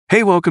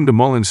Hey, welcome to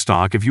Mullen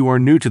Stock. If you are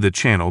new to the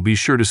channel, be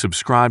sure to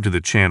subscribe to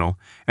the channel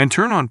and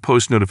turn on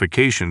post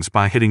notifications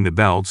by hitting the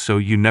bell so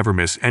you never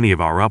miss any of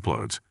our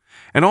uploads.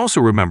 And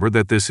also remember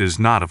that this is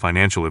not a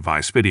financial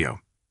advice video.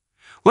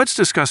 Let's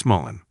discuss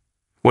Mullen.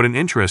 What an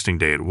interesting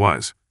day it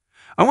was.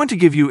 I want to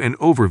give you an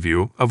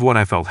overview of what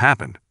I felt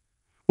happened.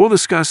 We'll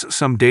discuss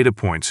some data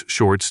points,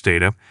 shorts,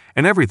 data,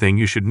 and everything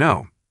you should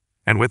know.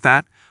 And with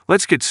that,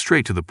 let's get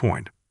straight to the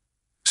point.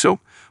 So,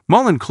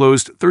 Mullen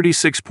closed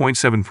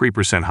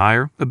 36.73%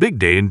 higher, a big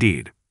day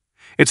indeed.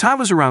 Its high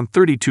was around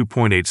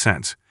 32.8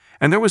 cents,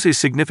 and there was a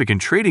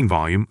significant trading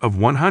volume of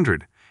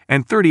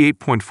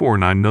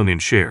 138.49 million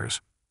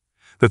shares.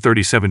 The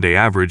 37-day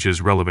average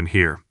is relevant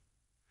here.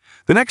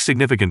 The next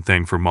significant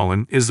thing for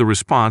Mullen is the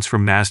response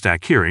from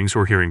NASDAQ hearings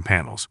or hearing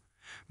panels,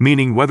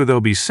 meaning whether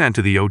they'll be sent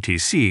to the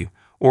OTC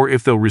or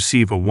if they'll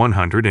receive a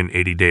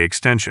 180-day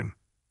extension.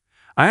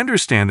 I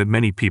understand that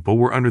many people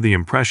were under the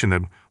impression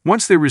that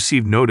once they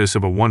received notice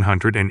of a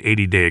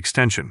 180-day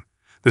extension,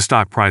 the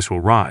stock price will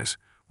rise,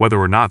 whether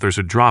or not there's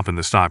a drop in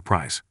the stock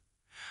price.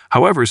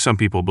 However, some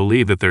people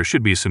believe that there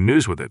should be some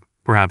news with it,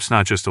 perhaps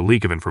not just a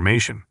leak of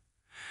information.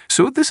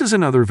 So this is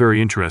another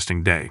very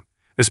interesting day,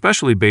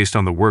 especially based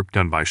on the work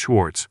done by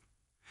Schwartz.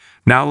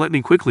 Now let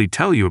me quickly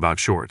tell you about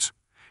Schwartz.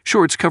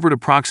 Schwartz covered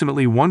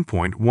approximately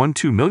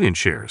 1.12 million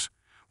shares,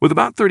 with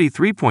about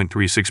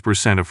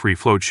 33.36% of free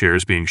float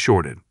shares being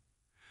shorted.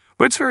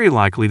 But it's very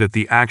likely that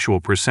the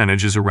actual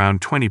percentage is around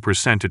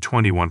 20% to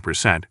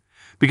 21%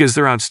 because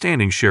their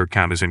outstanding share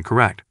count is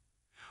incorrect.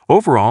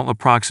 Overall,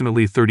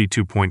 approximately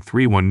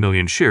 32.31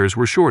 million shares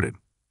were shorted.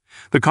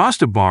 The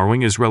cost of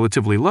borrowing is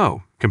relatively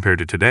low compared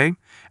to today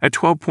at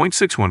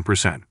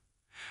 12.61%.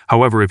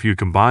 However, if you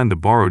combine the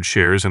borrowed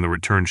shares and the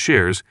returned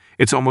shares,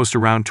 it's almost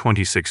around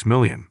 26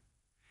 million.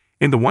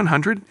 In the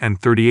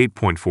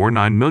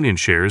 138.49 million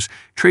shares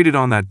traded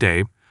on that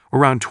day,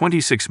 around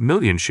 26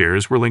 million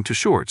shares were linked to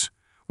shorts,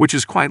 which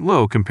is quite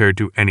low compared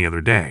to any other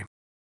day.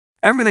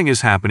 Everything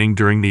is happening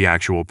during the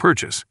actual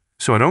purchase,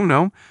 so I don't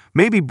know,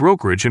 maybe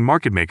brokerage and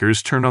market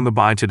makers turned on the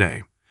buy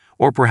today,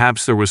 or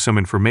perhaps there was some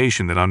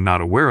information that I'm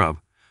not aware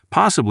of,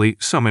 possibly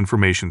some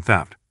information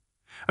theft.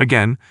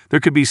 Again, there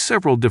could be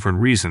several different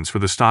reasons for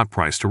the stock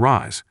price to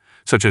rise,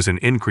 such as an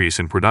increase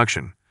in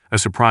production, a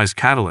surprise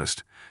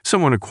catalyst,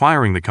 someone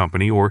acquiring the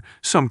company, or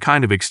some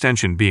kind of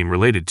extension being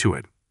related to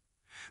it.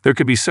 There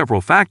could be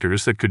several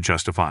factors that could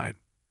justify it.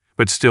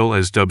 But still,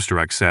 as Dubs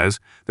Direct says,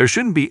 there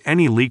shouldn't be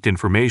any leaked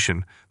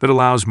information that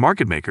allows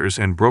market makers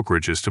and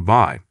brokerages to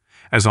buy.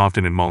 As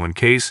often in Mullen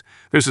case,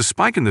 there's a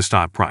spike in the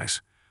stock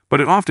price,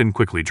 but it often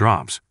quickly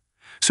drops.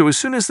 So as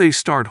soon as they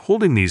start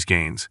holding these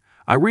gains,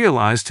 I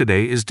realize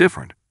today is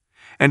different.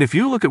 And if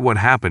you look at what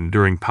happened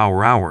during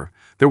Power Hour,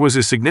 there was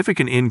a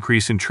significant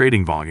increase in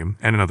trading volume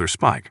and another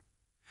spike.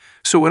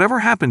 So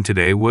whatever happened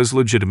today was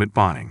legitimate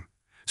buying.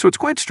 So it's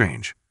quite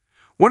strange.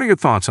 What are your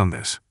thoughts on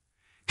this?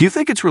 Do you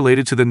think it's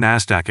related to the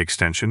NASDAQ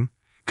extension?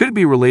 Could it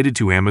be related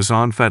to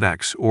Amazon,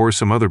 FedEx, or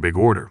some other big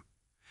order?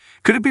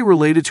 Could it be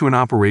related to an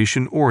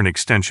operation or an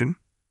extension?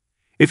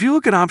 If you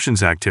look at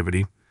options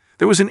activity,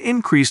 there was an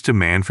increased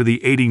demand for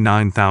the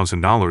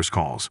 $89,000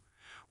 calls,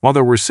 while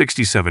there were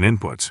 67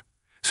 inputs.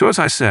 So as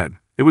I said,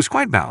 it was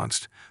quite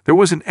balanced. There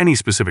wasn't any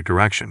specific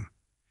direction.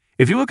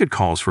 If you look at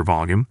calls for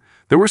volume,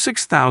 there were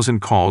 6,000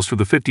 calls for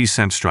the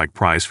 50-cent strike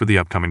price for the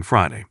upcoming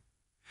Friday.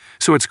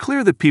 So it's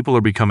clear that people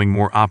are becoming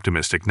more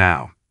optimistic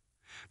now.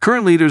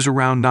 Currently, there's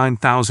around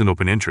 9,000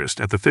 open interest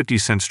at the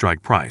 50-cent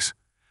strike price,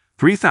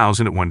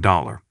 3,000 at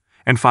 $1,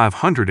 and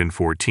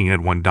 514 at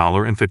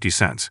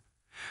 $1.50.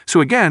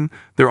 So again,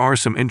 there are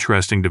some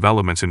interesting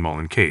developments in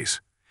Mullen case.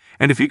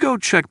 And if you go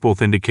check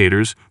both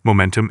indicators,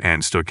 momentum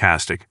and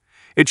stochastic,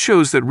 it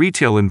shows that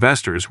retail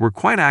investors were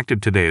quite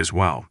active today as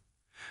well.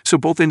 So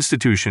both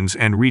institutions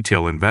and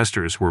retail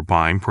investors were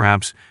buying,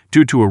 perhaps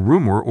due to a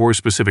rumor or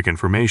specific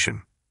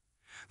information.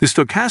 The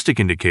stochastic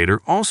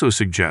indicator also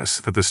suggests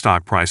that the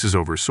stock price is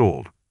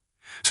oversold.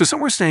 So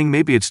some were saying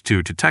maybe it's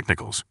due to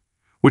technicals,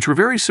 which were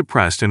very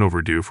suppressed and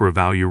overdue for a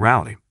value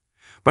rally.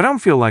 But I don't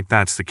feel like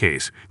that's the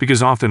case,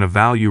 because often a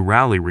value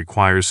rally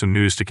requires some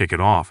news to kick it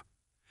off.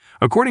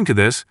 According to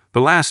this, the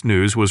last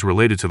news was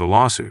related to the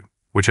lawsuit,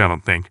 which I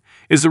don't think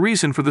is the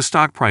reason for the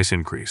stock price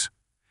increase.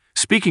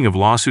 Speaking of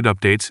lawsuit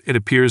updates, it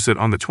appears that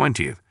on the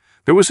 20th,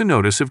 there was a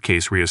notice of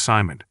case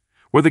reassignment,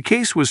 where the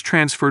case was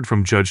transferred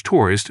from Judge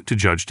Tourist to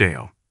Judge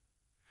Dale.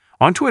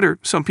 On Twitter,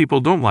 some people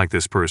don't like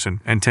this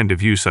person and tend to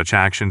view such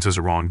actions as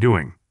a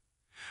wrongdoing.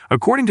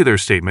 According to their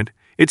statement,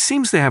 it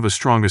seems they have a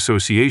strong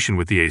association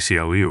with the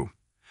ACLU.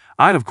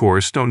 I, of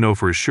course, don't know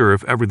for sure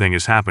if everything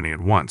is happening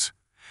at once.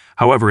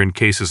 However, in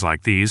cases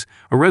like these,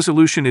 a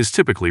resolution is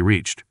typically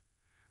reached.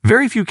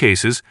 Very few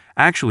cases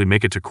actually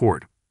make it to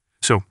court.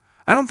 So,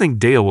 I don't think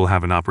Dale will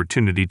have an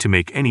opportunity to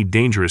make any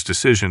dangerous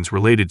decisions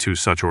related to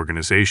such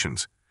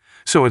organizations.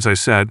 So, as I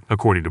said,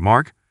 according to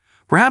Mark,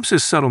 perhaps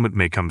his settlement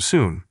may come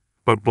soon,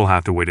 but we'll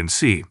have to wait and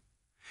see.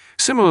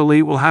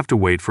 Similarly, we'll have to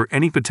wait for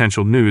any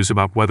potential news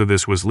about whether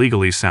this was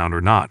legally sound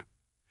or not.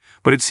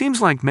 But it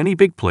seems like many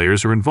big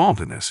players are involved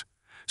in this,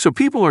 So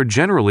people are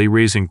generally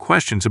raising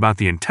questions about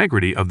the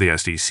integrity of the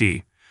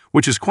SEC,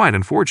 which is quite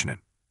unfortunate.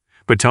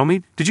 But tell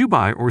me, did you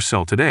buy or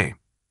sell today?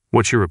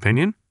 What's your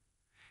opinion?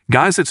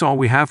 Guys, that's all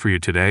we have for you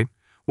today.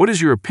 What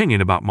is your opinion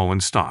about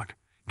Mullen stock?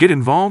 Get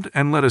involved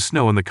and let us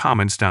know in the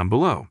comments down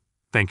below.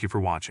 Thank you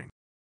for watching.